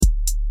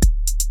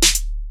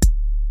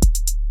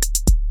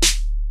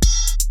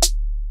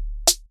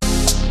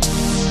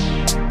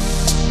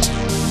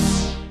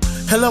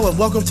Hello and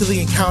welcome to The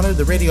Encounter,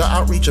 the radio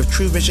outreach of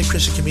True Vision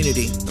Christian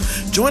Community.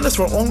 Join us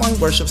for online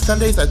worship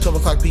Sundays at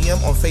 12 o'clock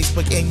p.m. on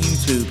Facebook and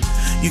YouTube.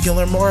 You can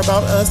learn more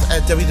about us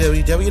at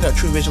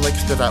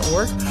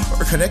www.truevisionlancaster.org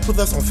or connect with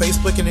us on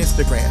Facebook and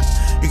Instagram.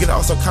 You can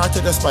also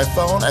contact us by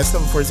phone at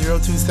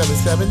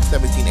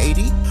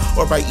 740-277-1780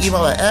 or by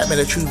email at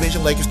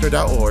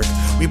admin@truevisionlancaster.org.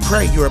 We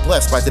pray you are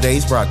blessed by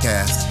today's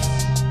broadcast.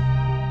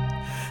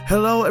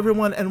 Hello,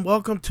 everyone, and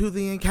welcome to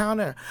The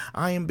Encounter.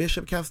 I am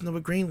Bishop Casanova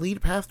Green,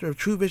 lead pastor of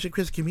True Vision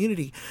Christian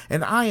Community,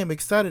 and I am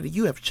excited that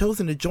you have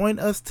chosen to join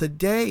us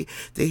today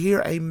to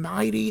hear a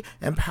mighty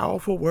and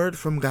powerful word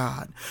from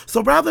God.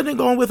 So rather than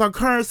going with our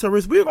current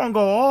service, we're going to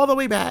go all the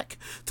way back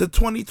to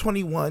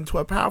 2021 to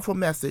a powerful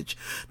message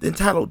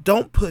entitled,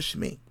 Don't Push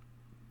Me.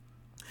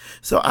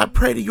 So I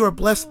pray that you are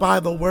blessed by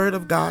the word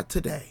of God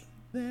today.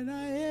 Than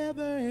I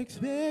ever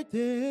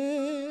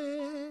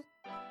expected.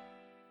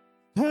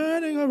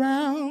 Turning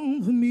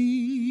around for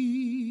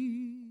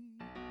me.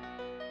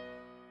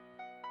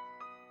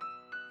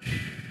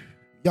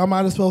 Y'all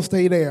might as well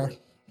stay there.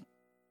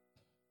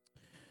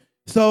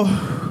 So,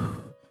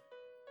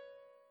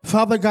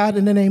 Father God,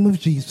 in the name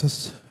of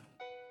Jesus,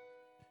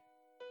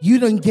 you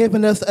done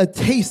given us a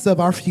taste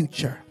of our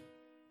future.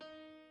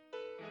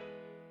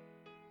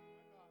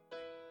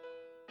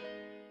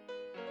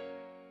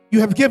 You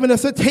have given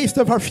us a taste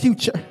of our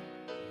future.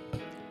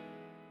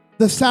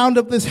 The sound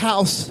of this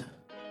house,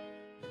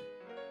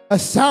 a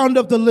sound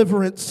of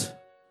deliverance,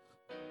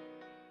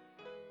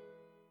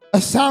 a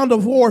sound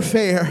of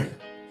warfare,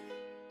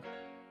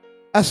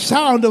 a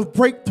sound of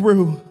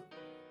breakthrough,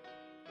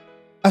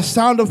 a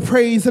sound of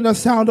praise and a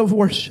sound of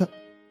worship.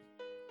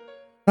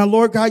 Now,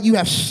 Lord God, you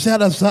have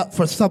set us up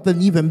for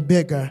something even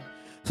bigger.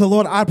 So,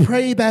 Lord, I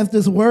pray that as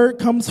this word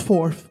comes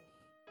forth,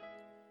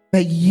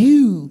 that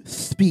you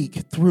speak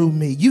through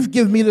me. You've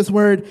given me this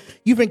word.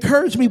 You've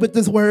encouraged me with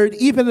this word,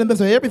 even in the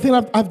midst of everything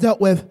I've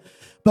dealt with.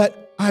 But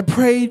I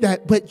pray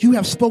that what you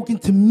have spoken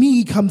to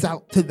me comes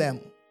out to them.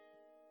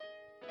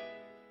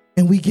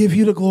 And we give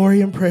you the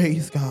glory and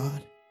praise,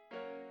 God.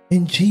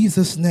 In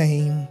Jesus'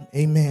 name,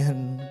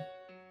 amen.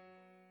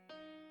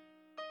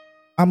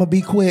 I'm going to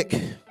be quick.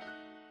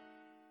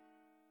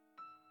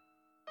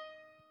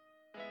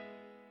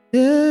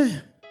 Yeah.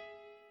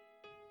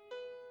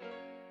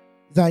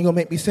 That ain't going to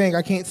make me sing.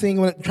 I can't sing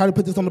when I try to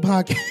put this on the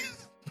podcast.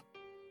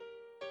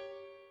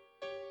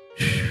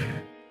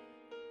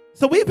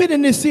 So we've been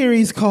in this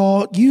series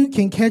called You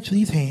Can Catch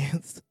These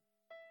Hands.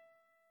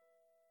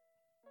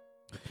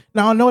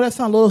 Now, I know that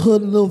sounds a little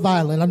hood and a little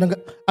violent. I done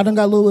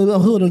got a little bit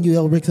of hood on you,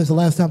 Elric, since the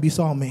last time you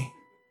saw me.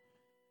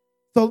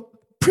 So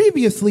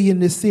previously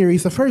in this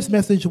series, the first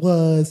message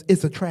was,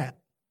 it's a trap.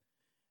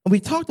 And we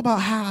talked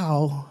about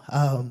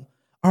how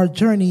our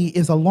journey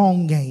is a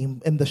long game,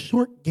 and the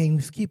short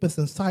games keep us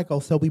in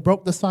cycles. So we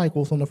broke the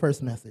cycles on the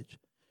first message.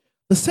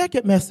 The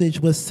second message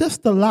was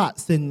Sister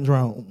Lot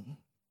syndrome.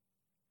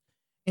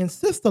 And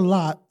Sister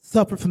Lot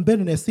suffered from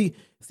bitterness. See,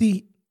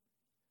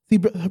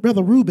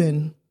 Brother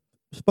Reuben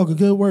spoke a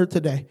good word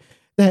today.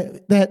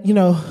 That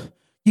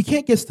you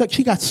can't get stuck.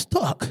 She got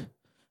stuck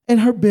in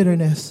her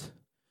bitterness,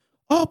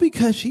 all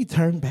because she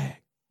turned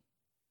back.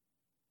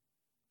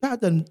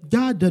 God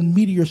done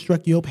meteor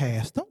struck your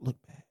past. Don't look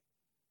back.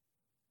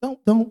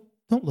 Don't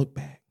look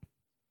back.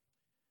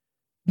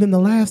 Then the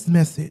last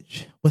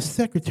message was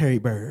Secretary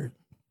Bird.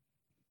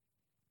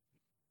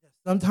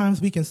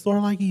 Sometimes we can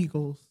soar like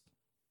eagles.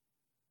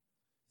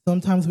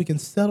 Sometimes we can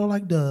settle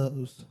like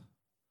doves,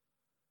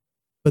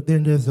 but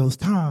then there's those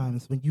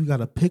times when you got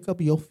to pick up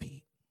your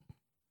feet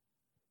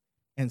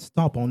and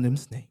stomp on them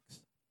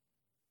snakes.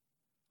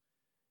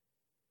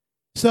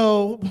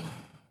 So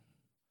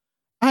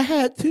I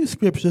had two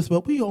scriptures,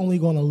 but we only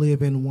going to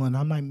live in one.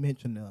 I might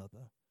mention the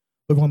other.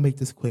 We're going to make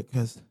this quick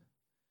because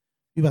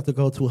we're about to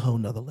go to a whole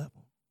nother level.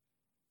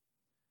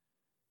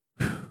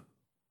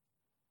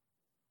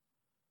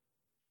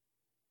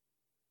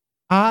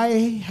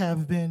 I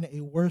have been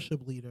a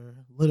worship leader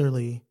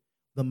literally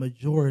the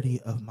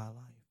majority of my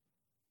life.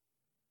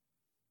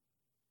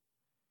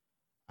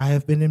 I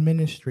have been in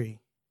ministry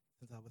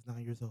since I was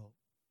 9 years old.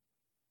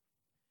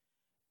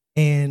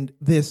 And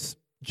this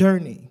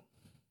journey,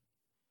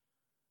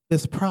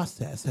 this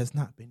process has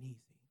not been easy.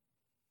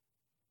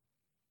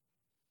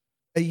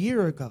 A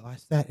year ago, I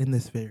sat in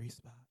this very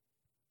spot.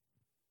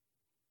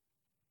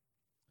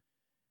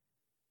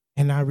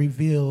 And I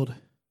revealed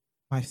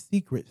my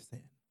secret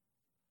sin.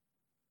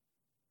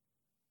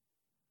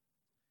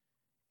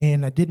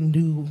 And I didn't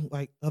do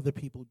like other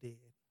people did.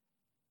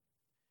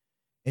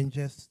 And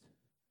just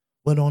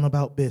went on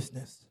about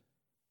business.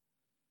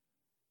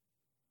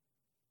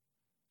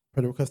 For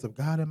the request of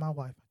God and my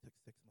wife, I took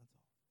 6 months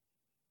off.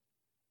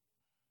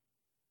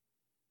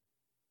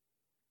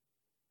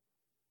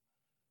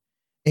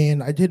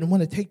 And I didn't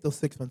want to take those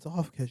 6 months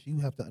off because you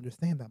have to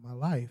understand that my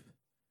life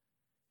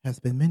has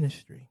been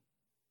ministry.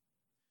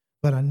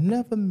 But I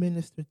never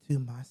ministered to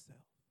myself.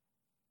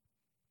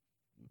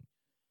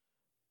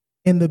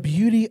 And the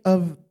beauty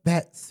of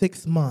that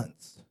 6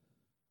 months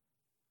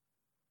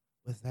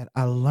was that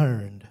I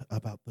learned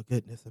about the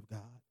goodness of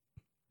God.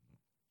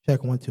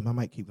 Check 1, 2. My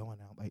mic keep going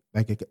out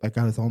like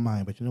God is on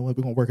mine, but you know what?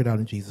 We're going to work it out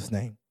in Jesus'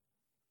 name.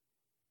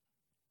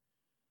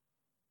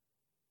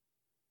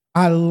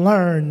 I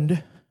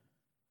learned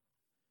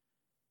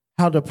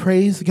how to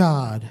praise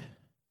God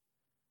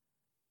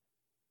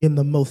in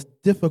the most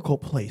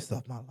difficult place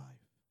of my life.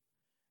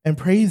 And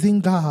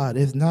praising God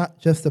is not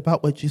just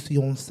about what you see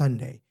on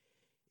Sunday.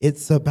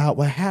 It's about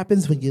what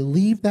happens when you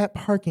leave that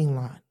parking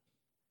lot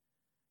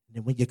and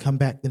then when you come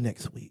back the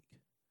next week.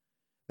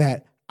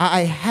 That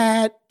I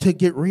had to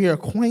get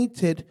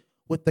reacquainted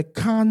with the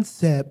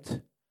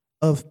concept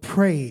of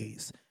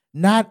praise,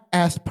 not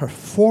as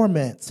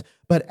performance,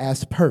 but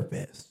as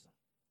purpose.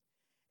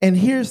 And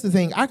here's the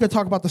thing. I could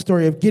talk about the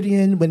story of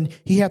Gideon when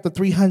he had the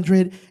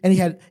 300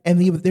 and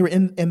they were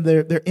and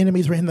their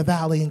enemies were in the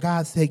valley, and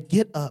God said,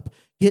 get up,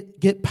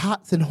 get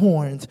pots and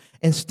horns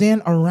and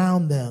stand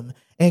around them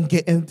and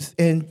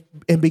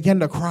begin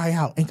to cry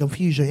out and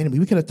confuse your enemy.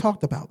 We could have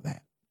talked about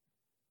that.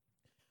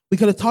 We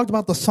could have talked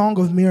about the song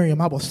of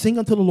Miriam. I will sing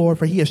unto the Lord,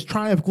 for he has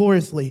triumphed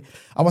gloriously.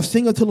 I will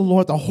sing unto the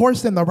Lord. The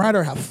horse and the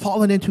rider have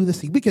fallen into the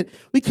sea. We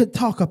could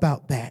talk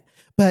about that.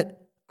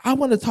 But I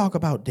want to talk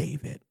about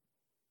David.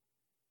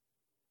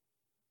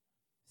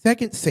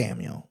 2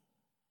 Samuel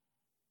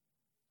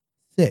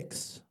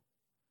 6,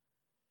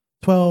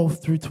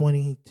 12 through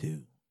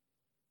 22.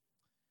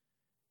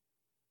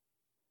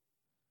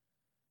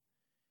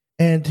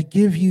 And to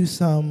give you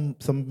some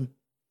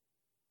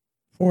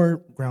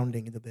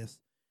foregrounding into this,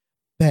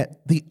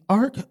 that the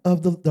ark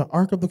of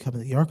the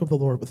covenant, the ark of the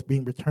Lord was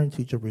being returned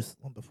to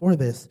Jerusalem. Before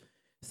this,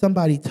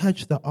 somebody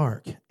touched the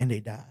ark and they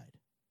died.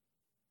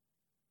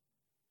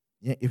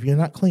 If you're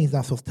not clean, you're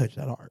not supposed to touch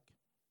that ark.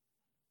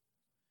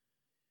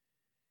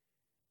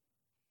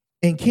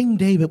 And King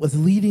David was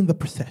leading the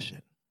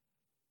procession.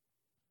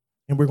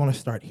 And we're going to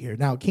start here.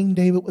 Now, King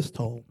David was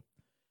told,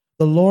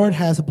 the Lord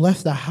has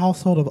blessed the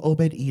household of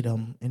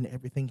Obed-Edom and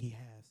everything he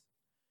has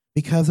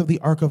because of the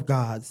ark of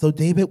God. So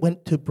David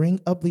went to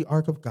bring up the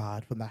ark of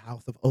God from the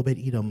house of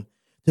Obed-Edom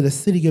to the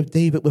city of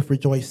David with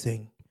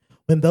rejoicing.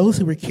 When those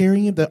who were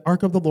carrying the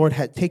ark of the Lord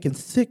had taken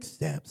 6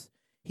 steps,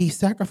 he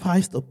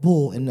sacrificed a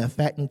bull and a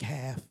fattened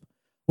calf.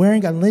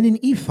 Wearing a linen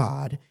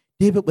ephod,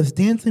 David was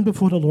dancing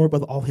before the Lord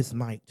with all his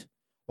might,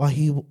 while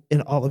he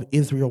and all of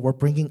Israel were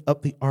bringing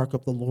up the ark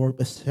of the Lord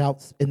with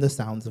shouts and the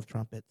sounds of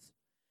trumpets.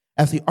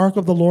 As the ark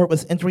of the Lord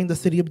was entering the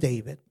city of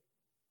David,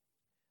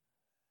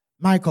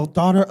 Michal,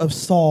 daughter of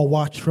Saul,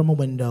 watched from a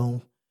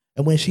window,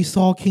 and when she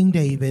saw King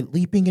David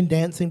leaping and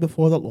dancing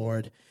before the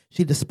Lord,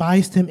 she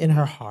despised him in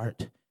her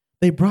heart.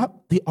 They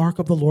brought the ark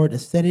of the Lord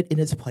and set it in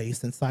its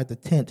place inside the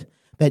tent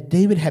that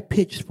David had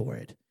pitched for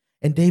it,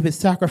 and David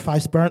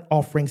sacrificed burnt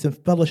offerings and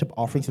fellowship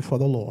offerings before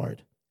the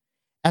Lord.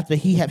 After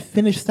he had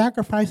finished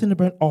sacrificing the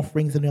burnt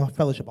offerings and the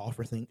fellowship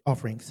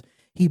offerings,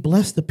 he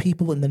blessed the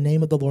people in the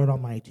name of the Lord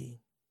Almighty.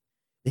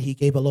 That he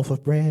gave a loaf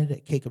of bread, a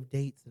cake of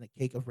dates, and a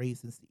cake of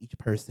raisins to each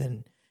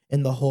person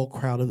in the whole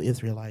crowd of the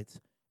Israelites,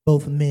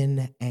 both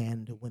men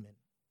and women.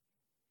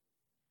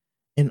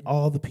 And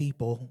all the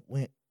people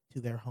went to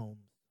their homes.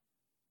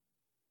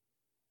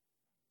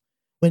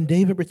 When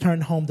David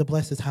returned home to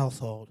bless his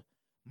household,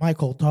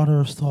 Michal, daughter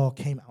of Saul,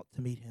 came out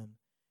to meet him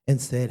and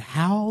said,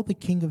 how the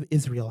king of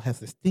Israel has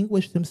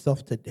distinguished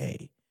himself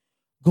today,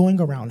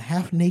 going around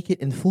half naked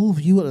in full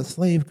view of the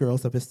slave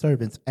girls of his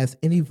servants, as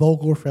any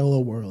vulgar fellow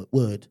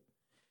would.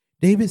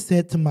 David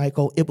said to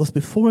Michal, it was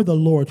before the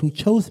Lord who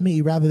chose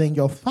me rather than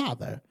your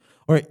father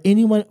or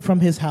anyone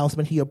from his house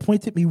when he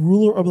appointed me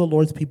ruler over the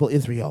Lord's people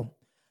Israel.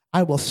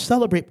 I will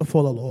celebrate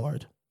before the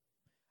Lord.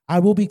 I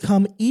will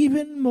become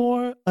even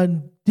more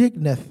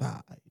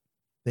undignified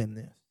than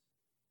this,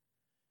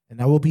 and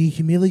I will be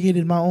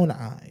humiliated in my own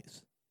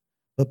eyes.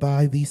 But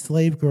by these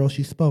slave girls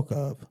you spoke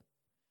of,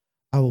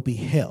 I will be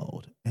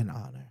held in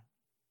honor.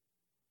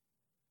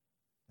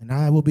 And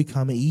I will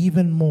become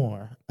even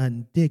more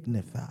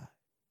undignified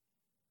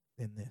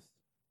than this.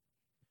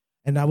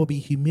 And I will be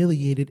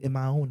humiliated in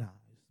my own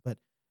eyes. But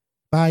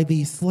by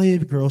these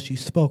slave girls you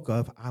spoke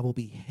of, I will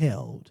be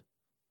held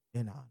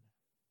in honor.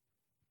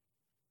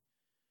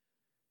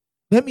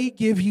 Let me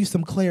give you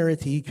some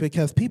clarity,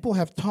 because people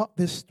have taught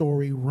this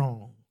story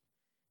wrong.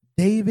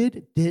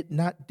 David did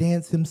not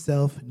dance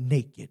himself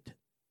naked.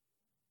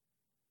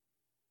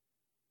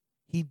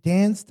 He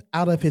danced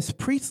out of his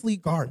priestly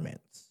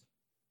garments.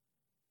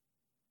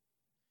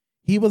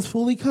 He was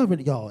fully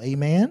covered, y'all.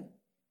 Amen?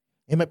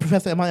 Amen,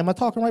 Professor? Am I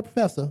talking right,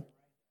 Professor?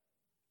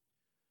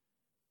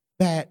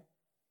 That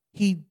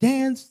he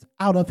danced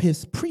out of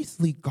his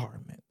priestly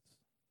garments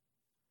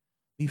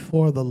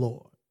before the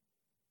Lord.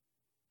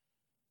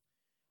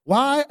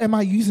 Why am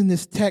I using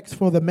this text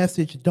for the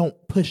message, don't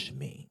push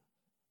me?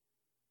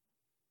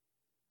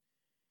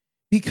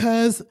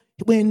 Because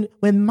when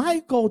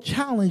Michal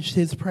challenged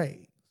his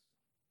praise,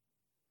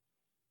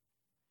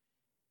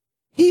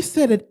 he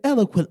said it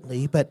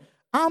eloquently, but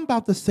I'm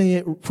about to say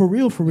it for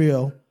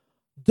real.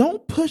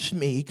 Don't push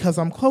me because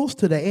I'm close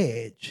to the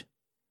edge.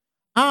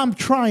 I'm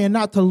trying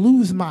not to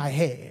lose my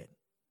head.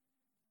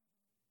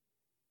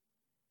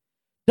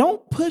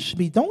 Don't push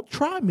me. Don't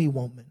try me,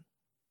 woman.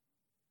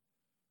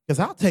 Because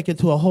I'll take it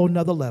to a whole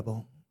nother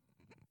level.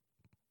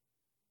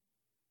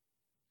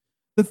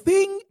 The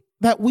thing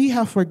that we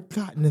have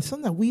forgotten is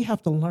something that we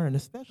have to learn,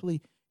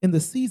 especially in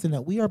the season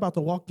that we are about to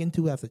walk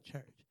into as a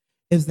church,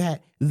 is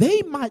that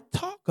they might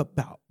talk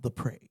about the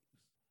praise,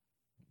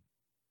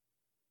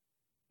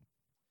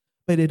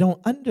 but they don't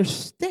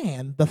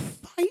understand the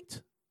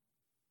fight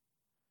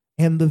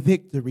and the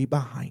victory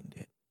behind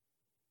it.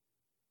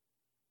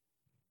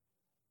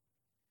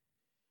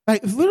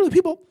 Like, literally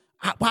people,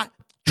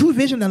 True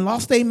Vision and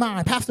lost their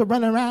mind. Pastor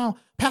running around,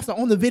 pastor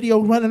on the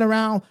video running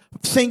around,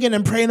 singing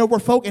and praying over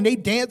folk, and they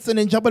dancing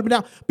and jumping up and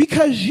down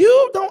because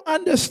you don't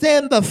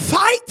understand the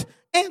fight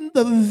and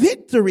the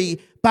victory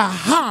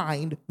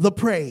behind the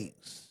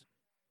praise.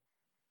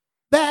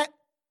 That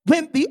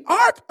when the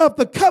Ark of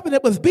the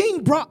Covenant was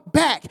being brought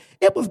back,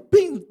 it was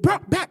being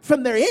brought back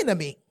from their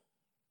enemy.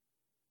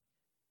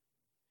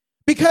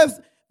 Because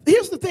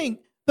here's the thing.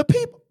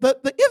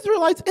 The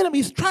Israelites'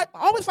 enemies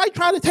always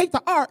trying to take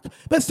the ark,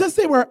 but since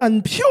they were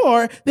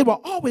impure, they will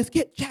always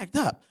get jacked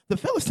up. The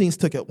Philistines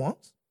took it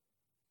once,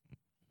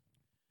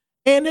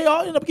 and they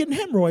all ended up getting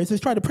hemorrhoids. They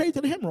tried to pray to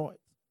the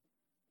hemorrhoids,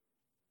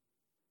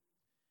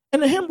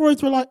 and the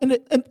hemorrhoids were like, and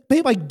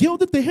they like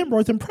gilded the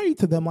hemorrhoids and prayed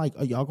to them like,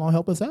 "Are y'all gonna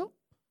help us out?"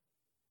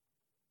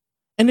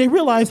 And they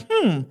realized,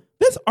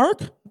 this ark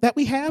that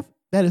we have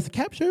that is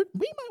captured,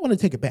 we might want to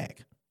take it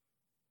back.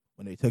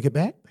 When they took it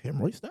back, the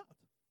hemorrhoids stopped.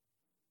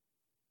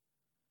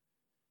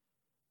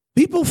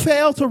 People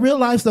fail to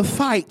realize the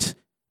fight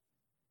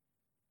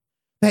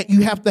that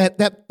you have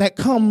that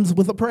comes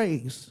with a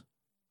praise.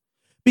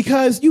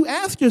 Because you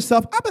ask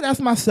yourself, I've been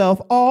asking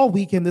myself all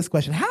weekend this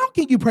question: how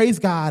can you praise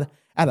God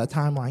at a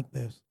time like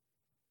this?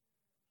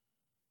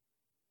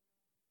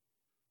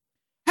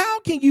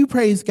 How can you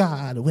praise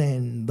God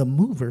when the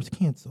movers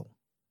cancel?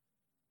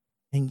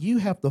 And you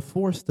have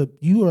to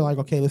you are like,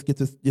 okay, let's get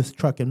this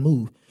truck and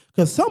move.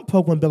 Because some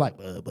folk would be like,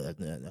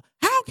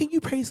 how can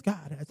you praise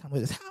God at a time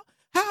like this?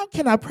 How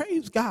can I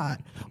praise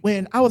God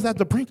when I was at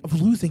the brink of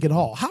losing it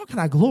all? How can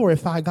I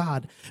glorify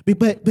God?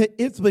 But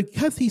it's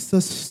because he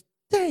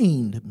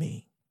sustained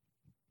me.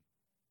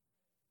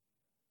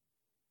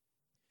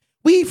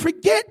 We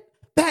forget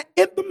that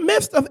in the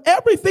midst of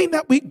everything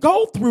that we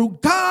go through,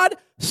 God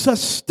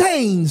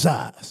sustains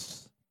us.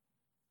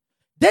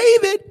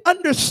 David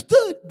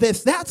understood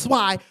this. That's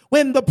why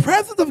when the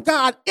presence of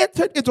God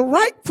entered its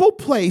rightful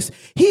place,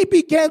 he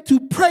began to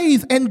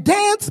praise and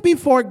dance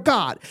before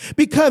God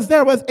because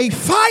there was a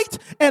fight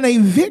and a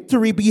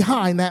victory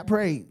behind that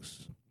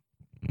praise.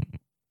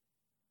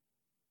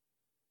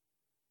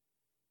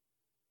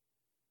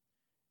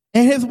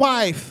 And his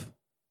wife,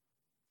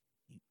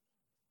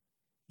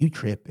 you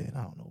tripping.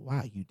 I don't know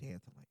why you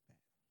dancing like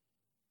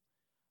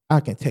that. I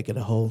can take it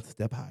a whole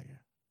step higher.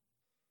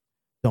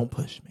 Don't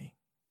push me.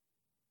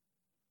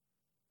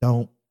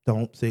 Don't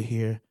sit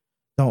here.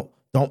 Don't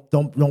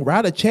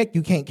write a check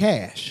you can't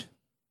cash.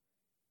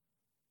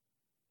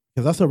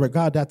 Because that's where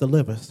God that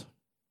delivers.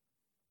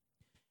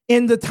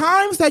 In the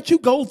times that you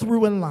go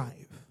through in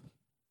life,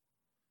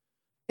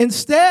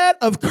 instead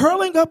of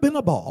curling up in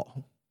a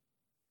ball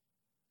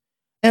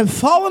and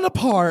falling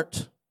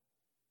apart,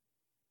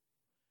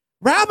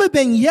 rather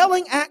than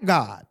yelling at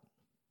God,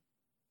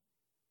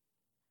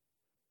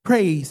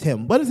 praise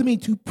him. What does it mean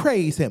to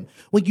praise him?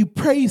 When you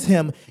praise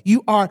him,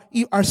 you are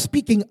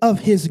speaking of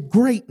his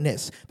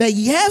greatness. That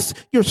yes,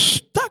 you're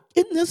stuck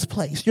in this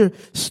place. You're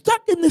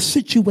stuck in this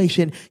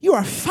situation. You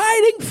are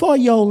fighting for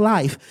your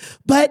life.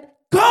 But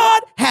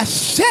God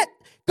has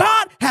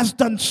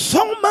done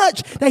so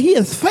much that he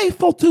is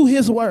faithful to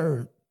his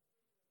word.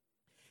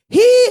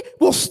 He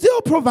will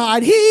still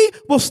provide. He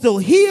will still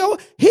heal.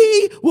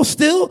 He will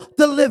still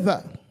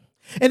deliver.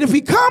 And if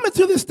we come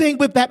into this thing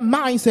with that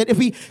mindset, if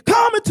we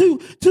come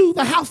into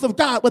the house of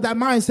God with that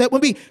mindset,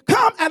 when we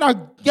come at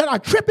our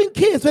tripping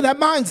kids with that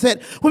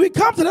mindset, when we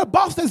come to the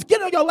boss that's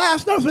getting on your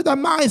last nerves with that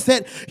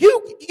mindset,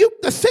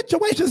 the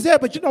situation's there,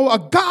 but you know a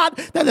God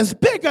that is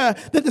bigger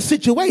than the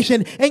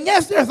situation. And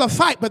yes, there's a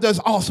fight, but there's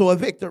also a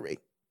victory.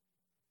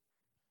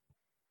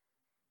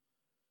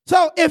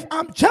 So if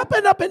I'm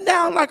jumping up and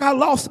down like I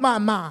lost my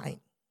mind,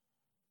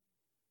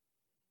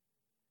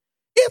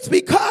 it's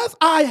because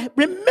I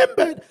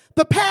remembered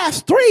the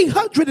past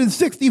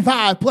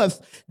 365 plus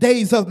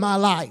days of my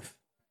life.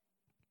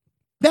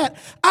 That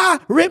I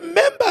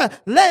remember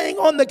laying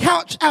on the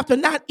couch after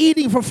not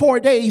eating for 4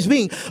 days,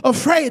 being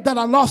afraid that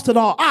I lost it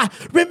all. I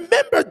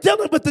remember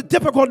dealing with the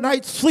difficult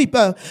night's sleep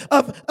of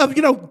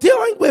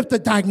dealing with the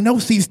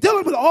diagnoses,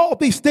 dealing with all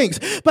these things.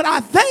 But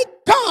I thank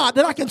God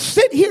that I can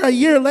sit here a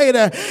year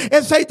later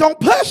and say, don't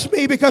push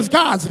me because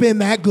God's been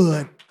that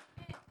good.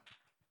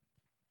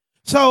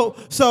 So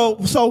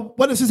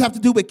what does this have to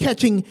do with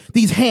catching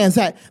these hands?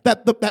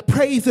 That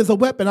praise is a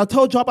weapon. I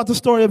told you about the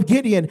story of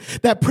Gideon.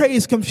 That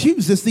praise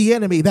confuses the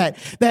enemy. That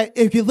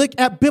if you look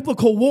at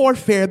biblical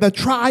warfare, the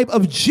tribe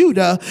of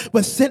Judah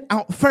was sent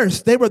out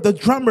first. They were the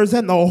drummers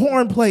and the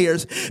horn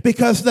players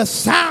because the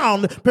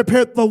sound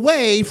prepared the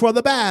way for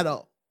the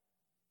battle.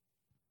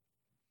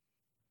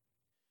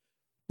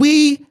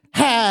 We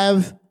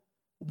have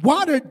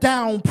watered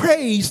down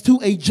praise to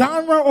a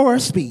genre or a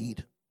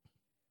speed.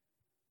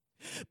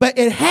 But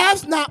it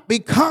has not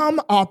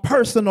become our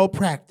personal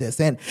practice.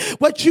 And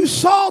what you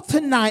saw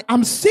tonight,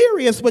 I'm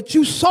serious, what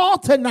you saw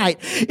tonight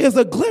is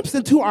a glimpse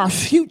into our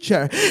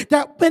future.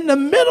 That in the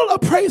middle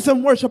of praise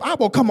and worship, I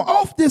will come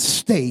off this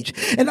stage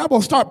and I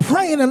will start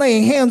praying and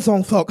laying hands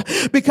on folk.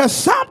 Because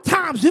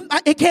sometimes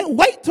it can't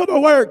wait till the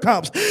word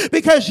comes.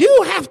 Because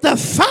you have to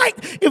fight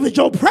if it's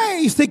your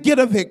praise to get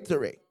a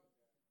victory.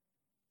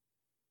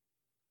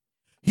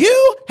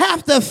 You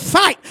have to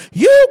fight.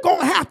 You're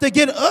going to have to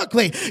get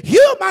ugly.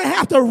 You might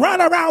have to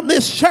run around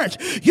this church.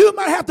 You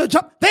might have to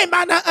jump. They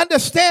might not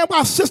understand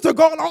why sister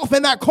going off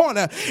in that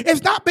corner.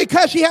 It's not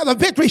because she has a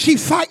victory.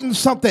 She's fighting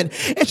something.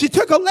 And she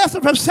took a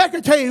lesson from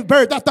Secretary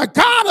Byrd that the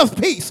God of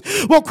peace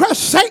will crush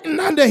Satan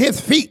under his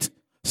feet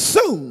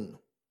soon.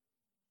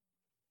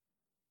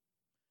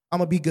 I'm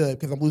going to be good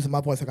because I'm losing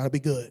my voice. I got to be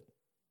good.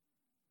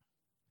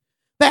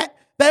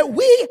 That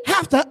we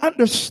have to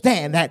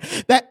understand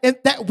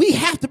that we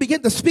have to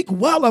begin to speak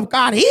well of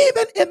God,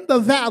 even in the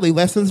valley.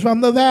 Lessons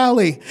from the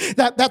valley.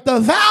 That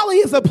the valley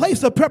is a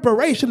place of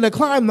preparation to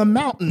climb the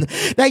mountain.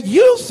 That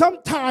you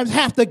sometimes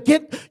have to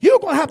you're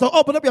going to have to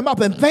open up your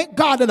mouth and thank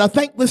God in a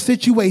thankless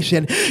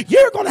situation.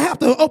 You're going to have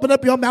to open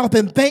up your mouth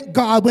and thank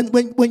God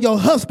when your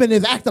husband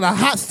is acting a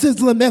hot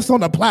sizzling mess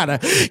on a platter.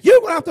 You're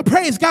going to have to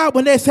praise God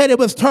when they said it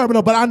was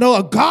terminal, but I know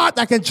a God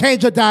that can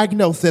change a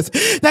diagnosis.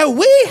 That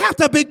we have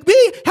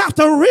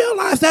to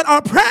realize that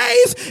our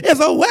praise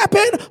is a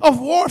weapon of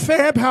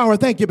warfare and power.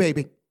 Thank you,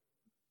 baby.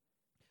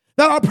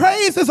 That our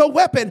praise is a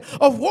weapon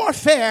of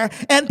warfare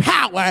and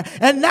power,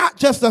 and not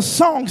just a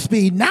song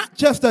speed, not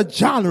just a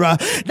genre,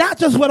 not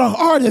just what an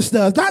artist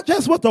does, not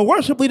just what the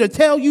worship leader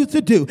tell you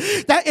to do.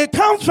 That it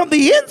comes from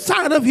the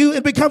inside of you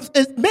and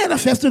it's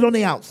manifested on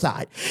the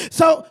outside.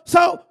 So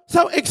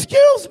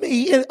excuse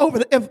me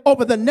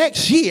over the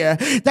next year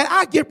that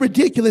I get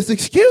ridiculous.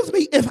 Excuse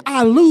me if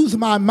I lose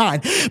my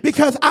mind,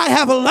 because I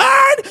have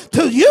learned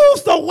to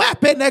use the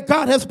weapon that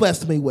God has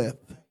blessed me with.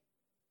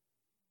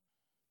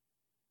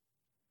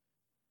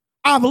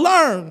 I've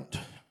learned.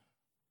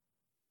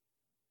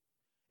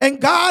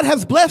 And God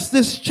has blessed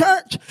this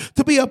church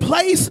to be a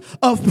place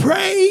of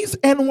praise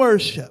and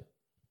worship.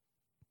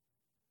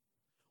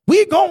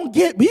 We're going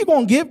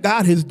to give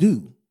God his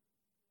due.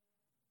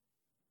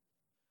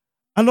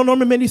 I know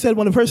Norman Mindy said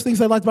one of the first things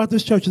I liked about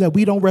this church is that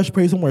we don't rush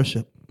praise and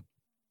worship.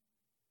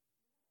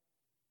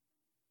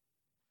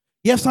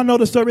 Yes, I know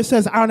the service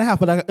says an hour and a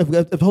half, but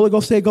if the Holy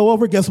Ghost say go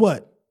over, guess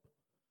what?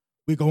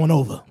 We're going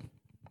over.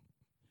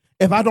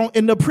 If I don't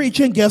end up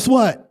preaching, guess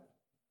what?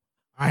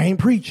 I ain't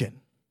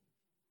preaching.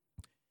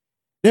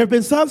 There have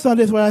been some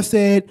Sundays where I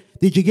said,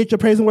 did you get your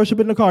praise and worship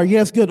in the car?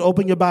 Yes, good.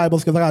 Open your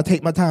Bibles because I got to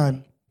take my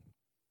time.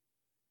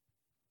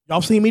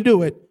 Y'all seen me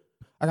do it.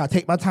 I got to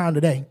take my time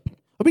today.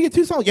 Let me get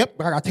 2 songs. Yep,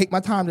 I got to take my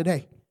time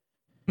today.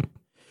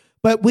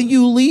 But when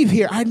you leave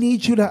here, I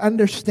need you to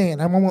understand,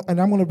 and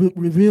I'm going to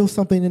reveal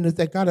something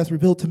that God has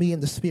revealed to me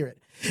in the Spirit,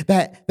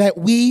 that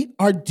we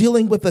are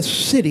dealing with a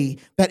city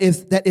that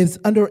is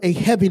under a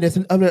heaviness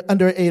and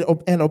under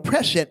an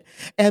oppression,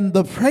 and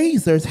the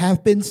praisers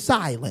have been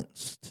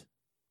silenced.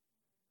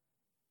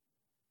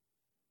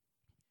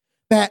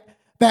 That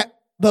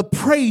the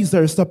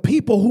praisers, the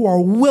people who are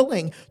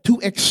willing to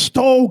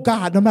extol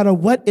God no matter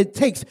what it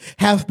takes,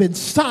 have been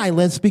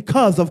silenced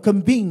because of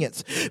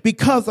convenience,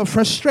 because of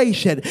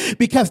frustration,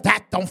 because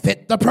that don't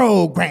fit the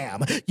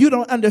program. You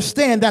don't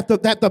understand that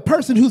the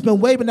person who's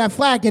been waving that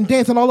flag and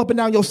dancing all up and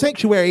down your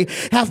sanctuary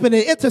has been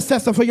an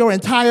intercessor for your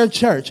entire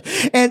church.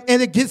 And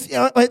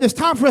it's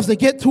time for us to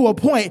get to a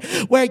point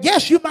where,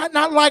 yes, you might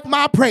not like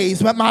my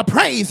praise, but my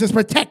praise is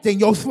protecting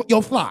your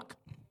flock.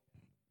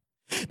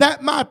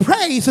 That my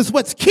praise is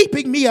what's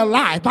keeping me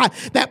alive.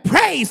 That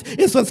praise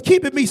is what's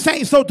keeping me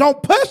sane. So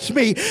don't push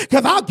me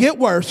because I'll get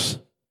worse.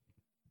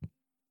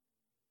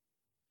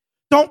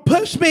 Don't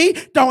push me.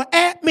 Don't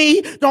at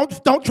me.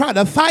 Don't try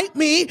to fight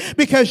me,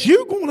 because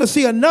you're going to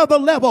see another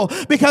level,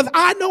 because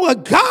I know a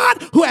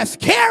God who has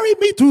carried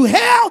me through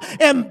hell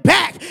and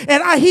back,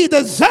 and he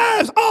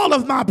deserves all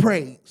of my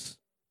praise.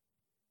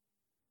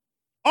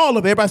 All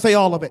of it. Everybody say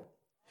all of it.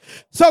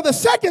 So the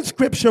second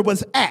scripture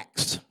was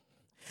Acts.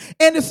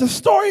 And it's the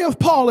story of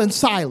Paul and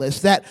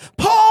Silas, that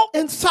Paul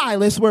and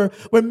Silas were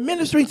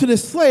ministering to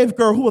this slave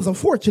girl who was a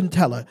fortune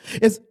teller.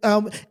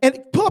 And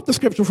pull up the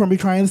scripture for me,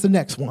 Ryan. It's the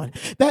next one.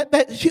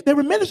 They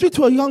were ministering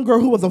to a young girl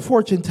who was a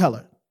fortune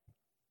teller.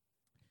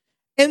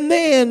 And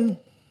then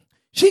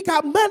she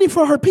got money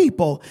for her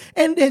people.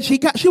 And then she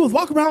was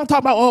walking around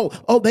talking about,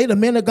 oh, they the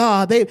men of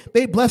God.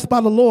 They blessed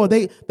by the Lord.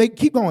 They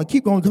keep going,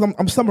 because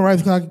I'm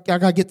summarizing, because I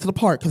got to get to the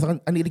part, because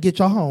I need to get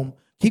y'all home.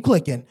 Keep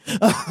clicking,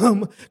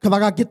 because I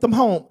got to get them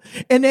home.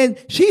 And then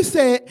she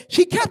said,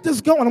 she kept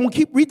this going. I'm going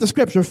to read the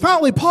scripture.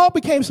 Finally, Paul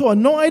became so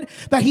annoyed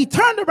that he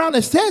turned around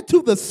and said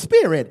to the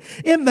Spirit,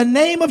 in the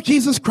name of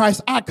Jesus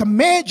Christ, I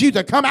command you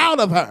to come out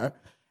of her.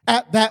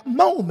 At that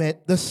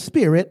moment, the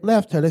spirit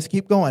left her. Let's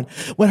keep going.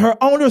 When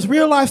her owners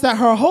realized that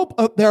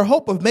their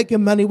hope of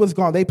making money was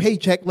gone, their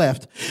paycheck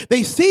left.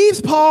 They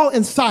seized Paul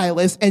and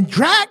Silas and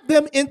dragged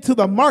them into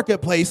the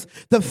marketplace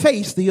to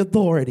face the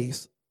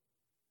authorities.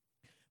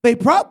 They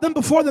brought them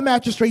before the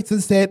magistrates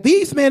and said,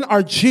 "These men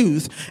are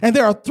Jews, and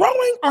they are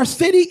throwing our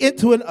city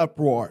into an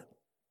uproar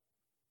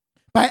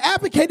by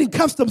advocating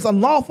customs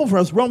unlawful for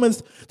us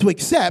Romans to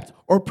accept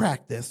or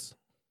practice."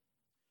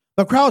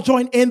 The crowd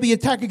joined in the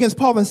attack against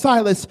Paul and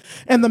Silas,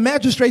 and the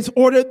magistrates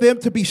ordered them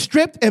to be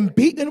stripped and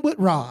beaten with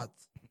rods.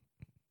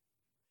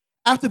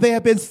 After they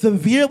had been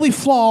severely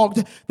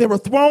flogged, they were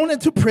thrown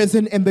into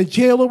prison, and the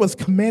jailer was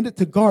commanded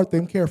to guard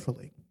them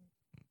carefully.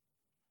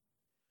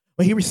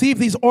 When he received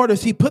these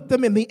orders, he put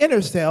them in the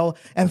inner cell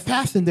and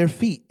fastened their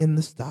feet in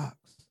the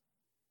stocks.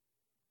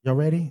 Y'all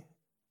ready?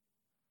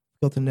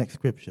 Go to the next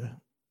scripture.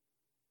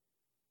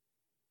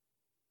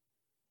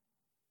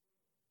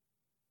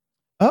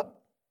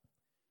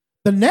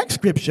 The next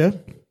scripture,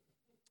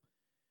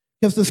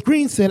 because the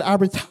screen said, "I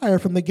retire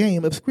from the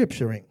game of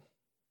scripturing."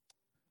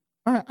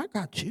 All right, I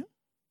got you.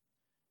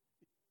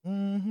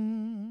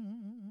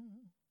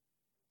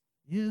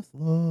 Yes,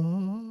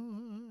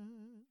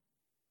 Lord.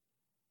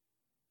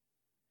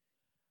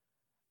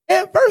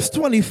 And verse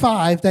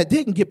 25, that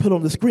didn't get put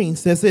on the screen,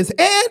 says this,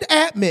 "And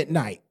at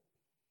midnight,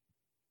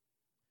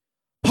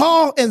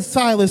 Paul and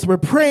Silas were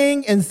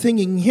praying and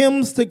singing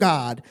hymns to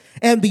God,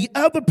 and the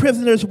other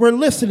prisoners were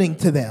listening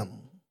to them.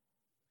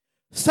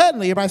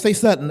 Suddenly," everybody say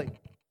suddenly,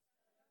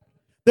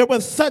 "there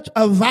was such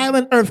a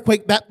violent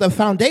earthquake that the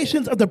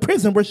foundations of the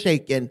prison were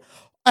shaken.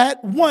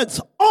 At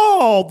once,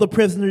 all the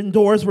prison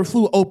doors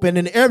flew open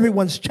and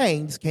everyone's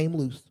chains came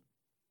loose.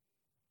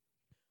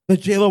 The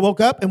jailer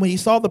woke up, and when he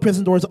saw the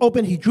prison doors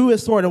open, he drew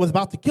his sword and was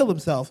about to kill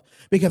himself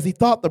because he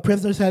thought the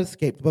prisoners had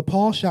escaped. But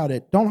Paul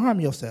shouted, 'Don't harm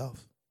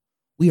yourself.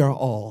 We are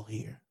all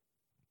here.'"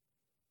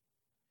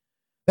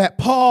 That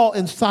Paul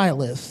and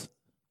Silas,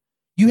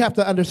 you have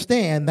to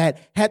understand that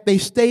had they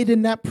stayed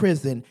in that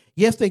prison,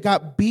 yes, they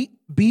got beat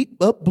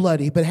up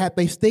bloody, but had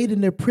they stayed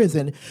in their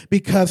prison,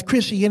 because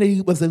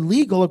Christianity was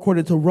illegal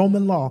according to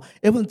Roman law,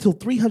 it was until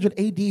 300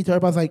 AD. So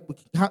everybody's like,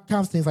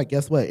 Constantine's like,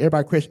 guess what?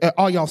 Everybody Christian,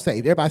 all y'all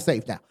saved. Everybody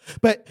saved now.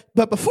 But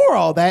before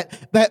all that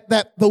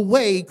the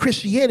way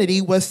Christianity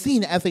was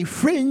seen as a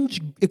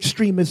fringe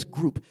extremist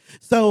group.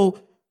 So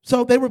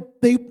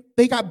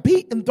they got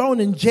beat and thrown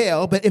in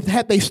jail, but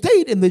had they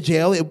stayed in the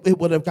jail, it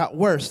would have got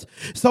worse.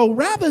 So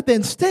rather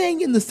than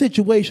staying in the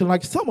situation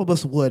like some of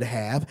us would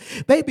have,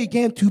 they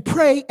began to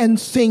pray and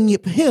sing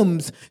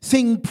hymns,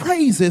 sing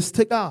praises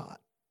to God.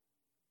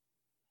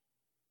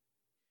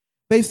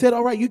 They said,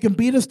 "All right, you can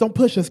beat us, don't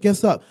push us.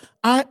 Guess what?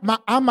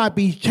 I might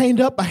be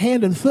chained up a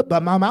hand and foot,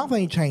 but my mouth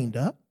ain't chained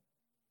up."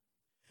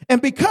 And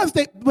because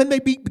when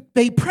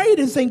they prayed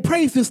and sang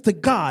praises to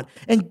God,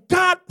 and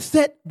God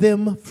set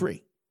them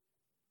free.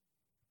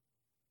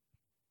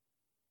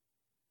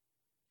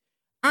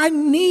 I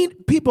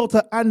need people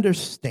to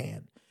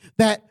understand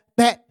that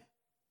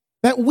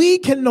we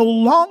can no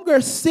longer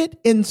sit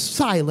in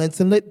silence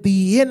and let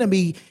the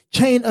enemy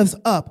chain us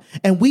up.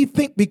 And we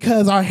think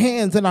because our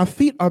hands and our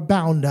feet are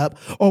bound up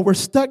or we're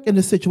stuck in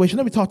a situation.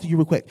 Let me talk to you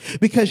real quick.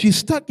 Because you're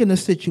stuck in a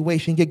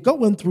situation, you're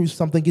going through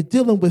something, you're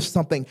dealing with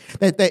something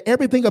that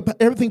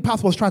everything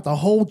possible is trying to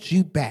hold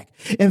you back.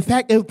 In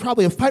fact, it was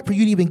probably a fight for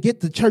you to even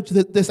get to church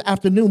this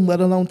afternoon,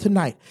 let alone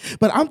tonight.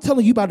 But I'm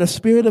telling you about the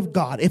Spirit of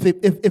God.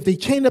 If they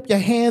chain up your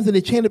hands and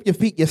they chain up your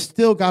feet, you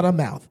still got a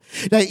mouth.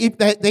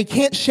 That they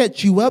can't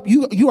shut you up.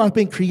 You are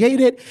being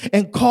created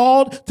and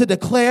called to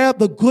declare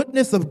the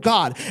goodness of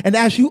God. And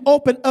as you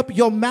open up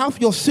your mouth,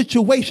 your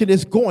situation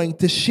is going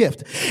to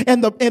shift.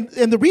 And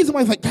the reason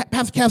why it's like,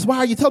 Pastor Cass, why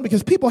are you telling me?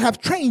 Because people have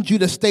trained you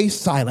to stay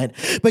silent.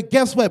 But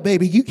guess what,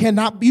 baby? You can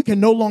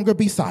no longer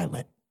be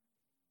silent.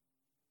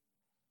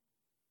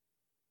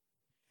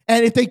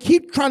 And if they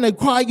keep trying to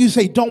cry, you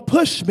say, "Don't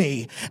push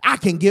me. I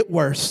can get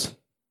worse.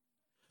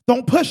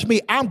 Don't push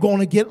me. I'm going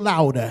to get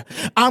louder.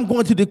 I'm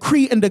going to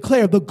decree and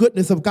declare the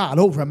goodness of God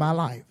over my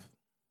life."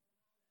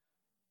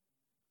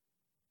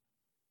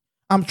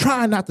 I'm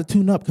trying not to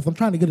tune up because I'm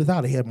trying to get us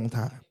out of here on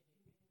time.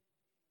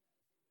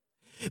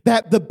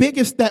 That the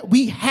biggest that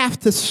we have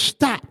to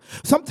stop.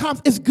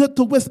 Sometimes it's good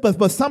to whisper,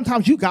 but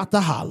sometimes you got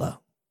to holler.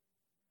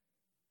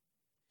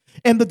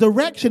 And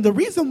the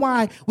reason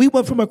why we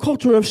went from a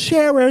culture of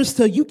sharers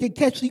to you can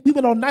catch, we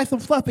went on nice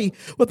and fluffy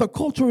with a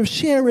culture of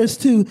sharers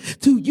to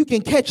you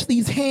can catch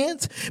these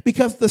hands,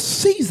 because the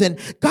season,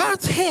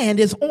 God's hand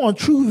is on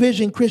True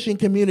Vision Christian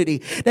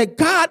Community. That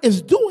God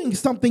is doing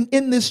something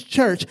in this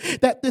church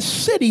that this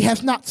city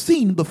has not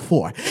seen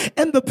before.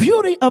 And the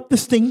beauty of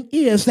this thing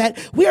is that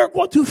we are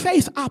going to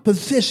face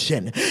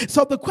opposition.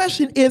 So the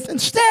question is,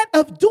 instead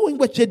of doing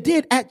what you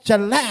did at your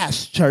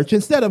last church,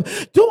 instead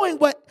of doing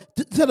what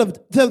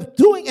of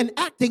doing and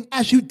acting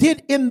as you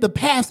did in the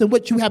past and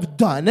what you have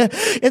done,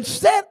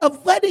 instead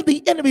of letting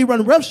the enemy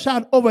run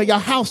roughshod over your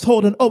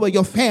household and over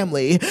your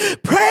family,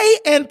 pray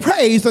and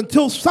praise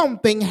until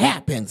something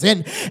happens.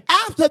 And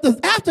after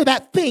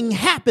that thing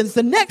happens,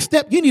 the next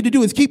step you need to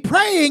do is keep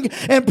praying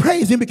and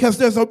praising, because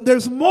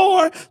there's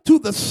more to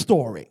the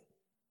story.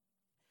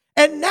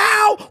 And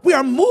now we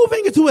are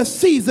moving into a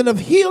season of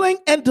healing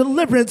and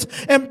deliverance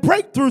and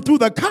breakthrough through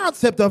the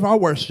concept of our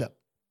worship.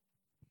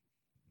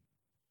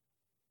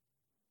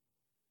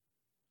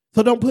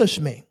 So don't push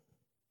me.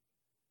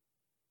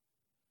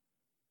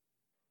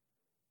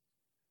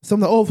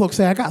 Some of the old folks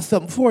say, I got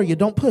something for you.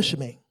 Don't push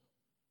me.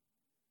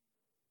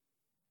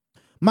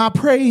 My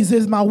praise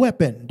is my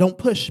weapon. Don't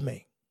push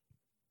me.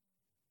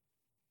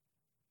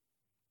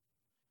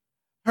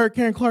 Heard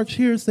Karen Clark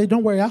Shears say,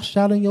 don't worry, I'll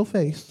shout in your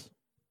face.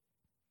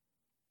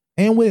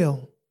 And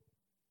will.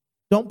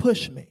 Don't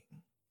push me.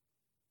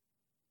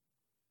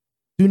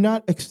 Do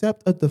not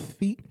accept a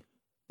defeat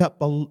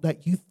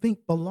that you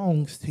think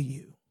belongs to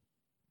you.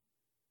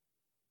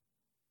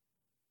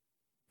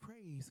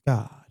 Praise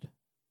God.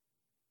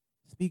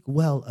 Speak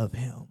well of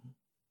him.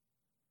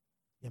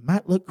 It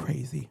might look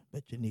crazy,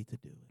 but you need to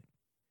do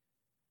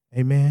it.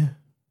 Amen.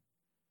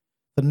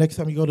 So next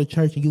time you go to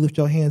church and you lift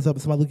your hands up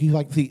and somebody look at you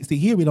like, see,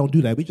 here we don't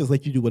do that. We just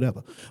let you do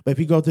whatever. But if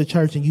you go to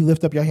church and you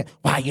lift up your hand,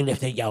 why are you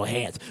lifting your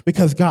hands?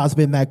 Because God's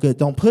been that good.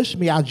 Don't push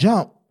me. I'll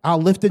jump.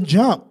 I'll lift and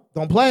jump.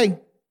 Don't play.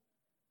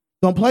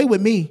 Don't play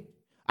with me.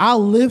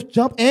 I'll lift,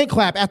 jump, and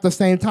clap at the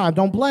same time.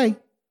 Don't play.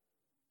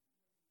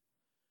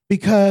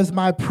 Because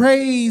my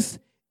praise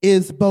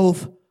is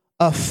both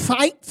a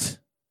fight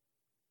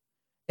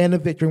and a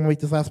victory. I'm going to make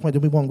this last point,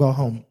 then we won't go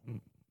home.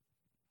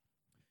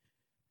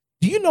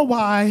 Do you know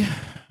why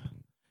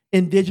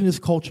indigenous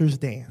cultures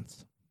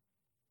dance?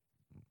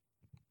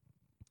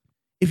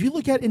 If you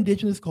look at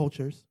indigenous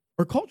cultures,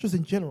 or cultures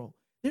in general,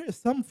 there is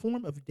some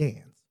form of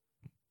dance.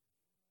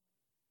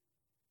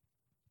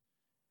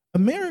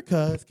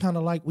 America is kind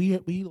of like we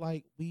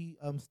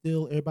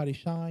still everybody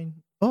shine.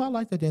 Oh, I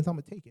like that dance. I'm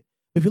gonna take it.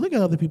 If you look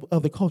at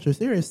other cultures,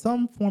 there is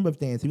some form of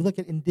dance. If you look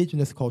at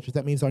indigenous cultures,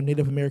 that means our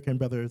Native American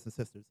brothers and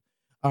sisters,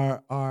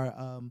 our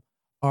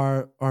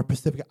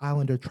Pacific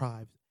Islander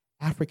tribes,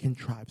 African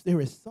tribes. There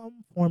is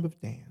some form of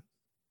dance.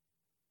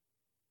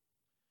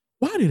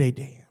 Why do they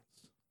dance?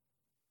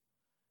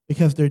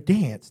 Because their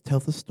dance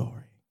tells a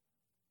story.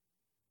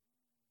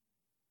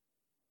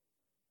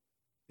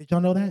 Did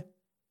y'all know that?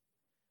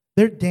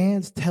 Their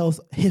dance tells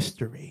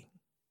history.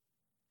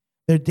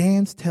 Their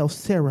dance tells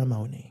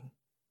ceremony.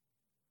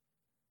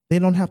 They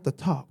don't have to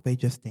talk, they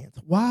just dance.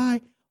 Why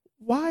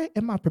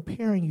am I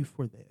preparing you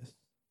for this?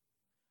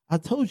 I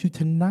told you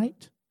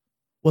tonight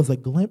was a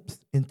glimpse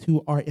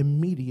into our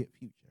immediate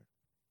future.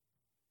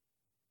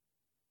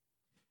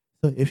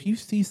 So if you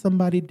see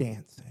somebody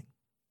dancing,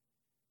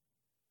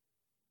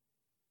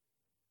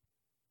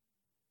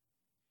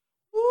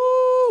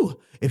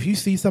 if you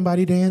see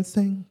somebody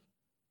dancing,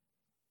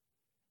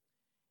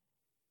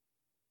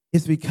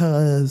 it's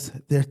because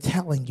they're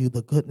telling you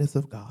the goodness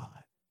of God.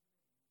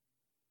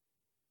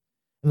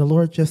 And the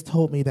Lord just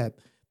told me that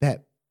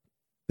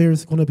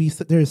there's going to be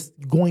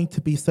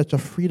such a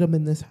freedom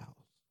in this house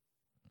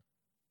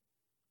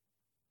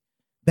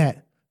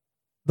that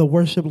the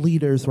worship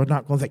leaders are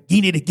not going to say,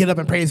 you need to get up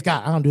and praise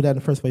God. I don't do that in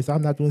the first place.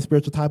 I'm not doing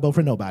spiritual Taibo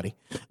for nobody.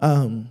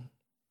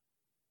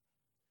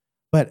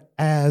 But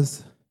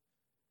as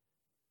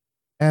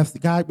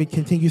God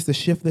continues to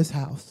shift this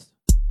house,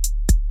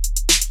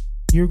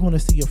 you're going to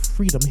see a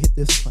freedom hit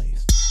this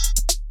place.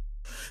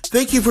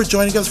 Thank you for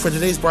joining us for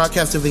today's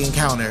broadcast of The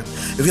Encounter.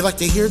 If you'd like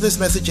to hear this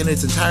message in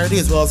its entirety,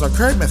 as well as our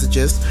current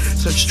messages,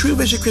 search True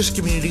Vision Christian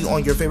Community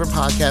on your favorite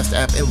podcast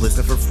app and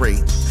listen for free.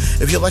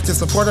 If you'd like to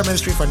support our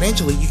ministry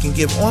financially, you can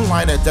give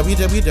online at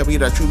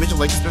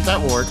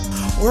www.truevisionlancaster.org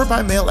or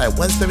by mail at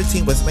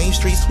 117 West Main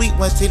Street, Suite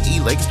 110E,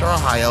 Lancaster,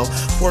 Ohio,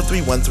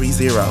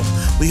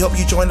 43130. We hope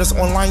you join us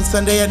online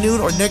Sunday at noon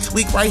or next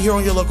week right here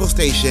on your local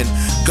station.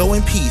 Go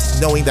in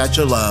peace, knowing that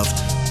you're loved.